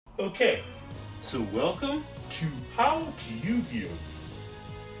Okay, so welcome to How to Yu-Gi-Oh!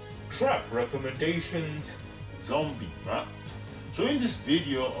 Trap Recommendations Zombie Map. So in this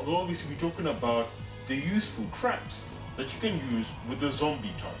video, I'll obviously be talking about the useful traps that you can use with the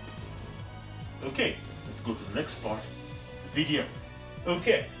zombie type. Okay, let's go to the next part of the video.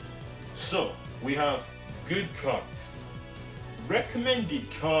 Okay, so we have good cards, recommended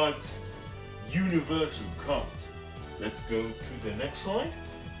cards, universal cards. Let's go to the next slide.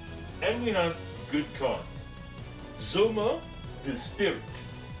 And we have good cards. Zoma the Spirit,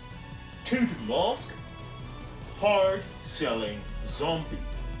 Totem Mask, Hard Selling Zombie.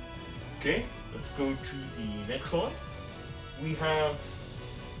 Okay, let's go to the next slide. We have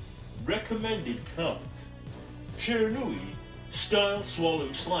recommended cards. Shiranui Style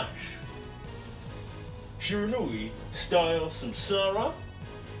Swallow Slash, Shiranui Style Samsara,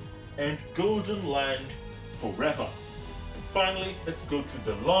 and Golden Land Forever. And finally, let's go to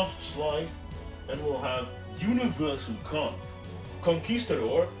the last slide and we'll have universal cards.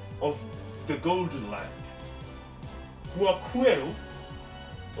 Conquistador of the Golden Land, Huaquero,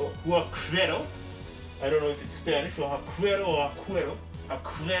 I don't know if it's Spanish, or Haquero or Acuero,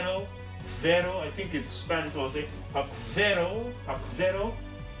 Haquero, Vero, I think it's Spanish, I'll say Haquero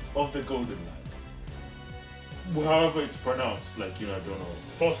of the Golden Land. However it's pronounced, I don't know.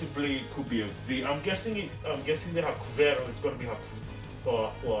 Possibly it could be a V. I'm guessing the Haquero, it's gonna be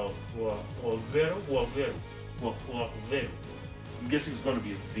Vero. I'm guessing it's gonna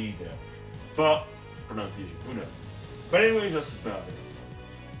be a V there. But pronunciation, who knows? But anyways, that's about it.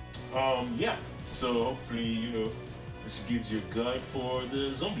 Yeah. So hopefully, this gives you a guide for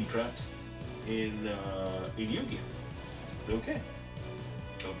the zombie traps in Yugioh. Okay.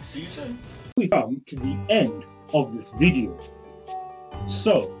 Hope to see you soon. We come to the end of this video.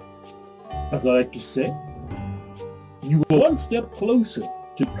 So, as I like to say, you are one step closer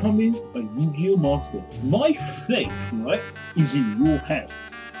to becoming a Yu-Gi-Oh master. My fate, right, is in your hands.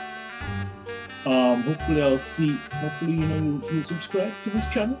 Hopefully you'll subscribe to this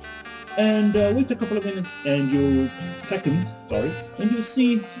channel and wait a couple of minutes and and you'll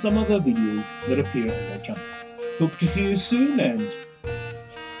see some other videos that appear on my channel. Hope to see you soon and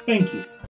thank you.